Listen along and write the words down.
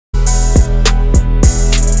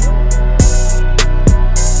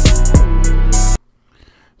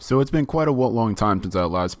So it's been quite a long time since I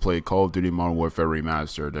last played Call of Duty Modern Warfare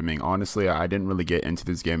Remastered. I mean, honestly, I didn't really get into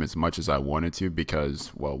this game as much as I wanted to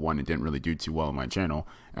because, well, one, it didn't really do too well on my channel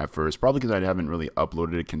at first. Probably because I haven't really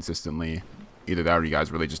uploaded it consistently. Either that or you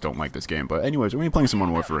guys really just don't like this game. But anyways, we're going to be playing some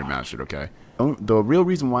Modern Warfare Remastered, okay? The real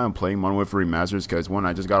reason why I'm playing Modern Warfare Remastered is because, one,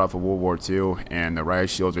 I just got off of World War II, and the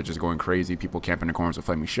riot shields are just going crazy. People camping in corners with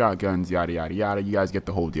flaming shotguns, yada, yada, yada. You guys get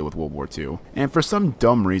the whole deal with World War II. And for some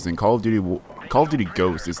dumb reason, Call of Duty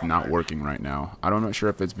Ghost is not working right now. I'm not sure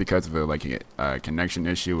if it's because of a connection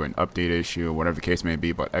issue, an update issue, whatever the case may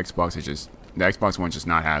be, but the Xbox One's just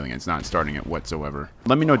not having it. It's not starting it whatsoever.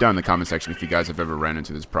 Let me know down in the comment section if you guys have ever ran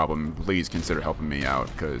into this problem. Please consider helping me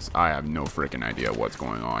out, because I have no freaking idea what's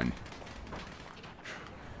going on.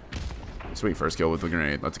 Sweet, first kill with the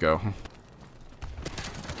grenade. Let's go.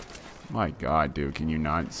 My god, dude, can you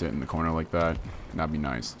not sit in the corner like that? That'd be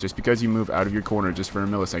nice. Just because you move out of your corner just for a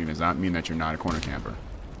millisecond does not mean that you're not a corner camper.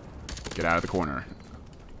 Get out of the corner.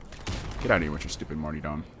 Get out of here with your stupid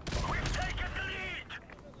martyrdom.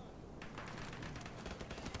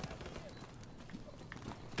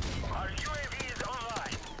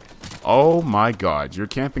 Oh my god, you're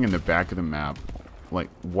camping in the back of the map. Like,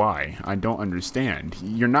 why? I don't understand.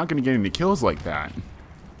 You're not going to get any kills like that.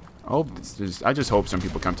 I just hope some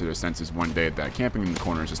people come to their senses one day that camping in the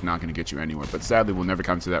corner is just not going to get you anywhere. But sadly, we'll never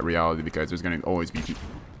come to that reality because there's going to always be people.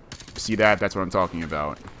 See that? That's what I'm talking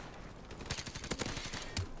about.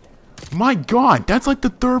 My god, that's like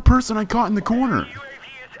the third person I caught in the corner.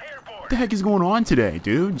 What the heck is going on today,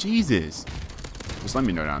 dude? Jesus. Just let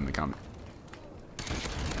me know down in the comment.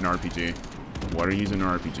 An RPG. What are you using an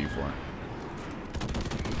RPG for?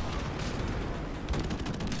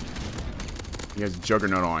 He has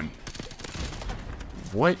Juggernaut on.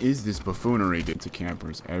 What is this buffoonery to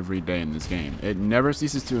campers every day in this game? It never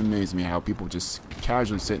ceases to amaze me how people just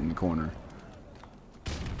casually sit in the corner.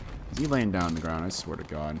 Is he laying down on the ground? I swear to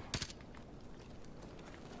God.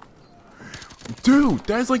 Dude,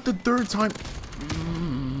 that's like the third time.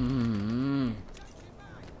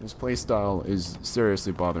 This playstyle is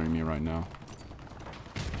seriously bothering me right now.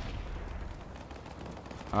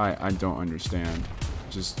 I don't understand.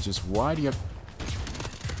 Just why do you have...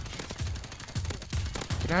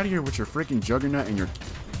 Get out of here with your freaking Juggernaut and your...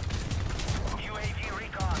 UAV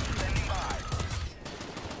recon standing by.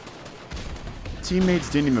 Teammates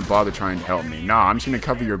didn't even bother trying to help me. Nah, I'm just gonna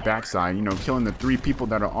cover your backside, you know, killing the 3 people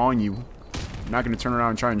that are on you. I'm not gonna turn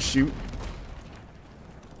around and try and shoot.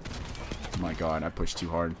 Oh my god, I pushed too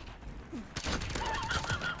hard.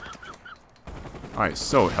 Alright,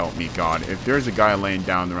 so help me God. If there's a guy laying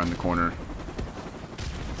down around the corner...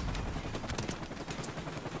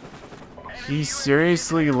 He's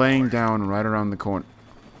seriously laying down right around the corner.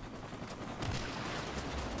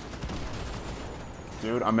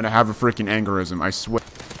 Dude, I'm gonna have a freaking aneurysm, I swear.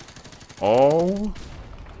 Oh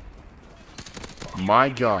my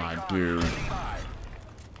god, dude.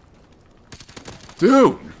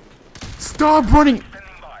 Dude! Stop running!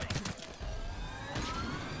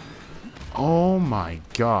 Oh my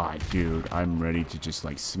god, dude. I'm ready to just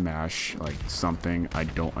like smash like something. I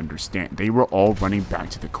don't understand. They were all running back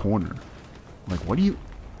to the corner. Like, what do you...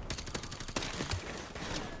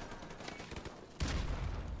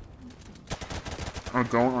 I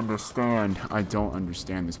don't understand. I don't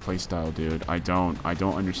understand this playstyle, dude. I don't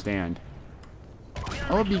understand.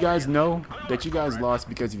 I hope you guys know that you guys lost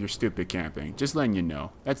because of your stupid camping. Just letting you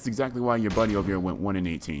know. That's exactly why your buddy over here went 1 in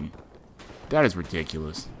 18. That is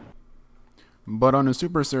ridiculous. But on a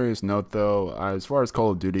super serious note, though, as far as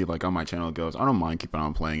Call of Duty, like on my channel goes, I don't mind keeping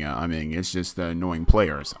on playing it. I mean, it's just the annoying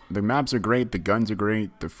players. The maps are great, the guns are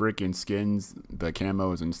great, the freaking skins, the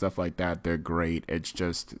camos and stuff like that, they're great. It's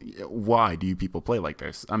just, why do you people play like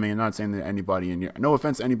this? I mean, I'm not saying that anybody in here, no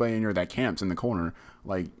offense to anybody in here that camps in the corner,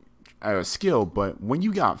 like, a skill, but when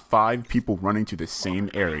you got 5 people running to the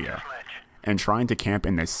same area and trying to camp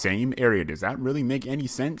in the same area, does that really make any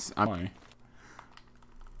sense?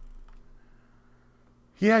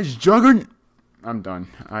 He has Juggernaut. I'm done.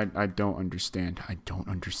 I don't understand. I don't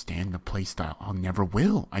understand the playstyle. I'll never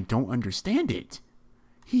will. I don't understand it.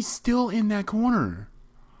 He's still in that corner.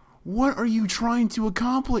 What are you trying to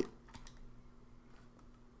accomplish?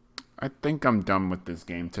 I think I'm done with this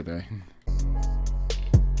game today.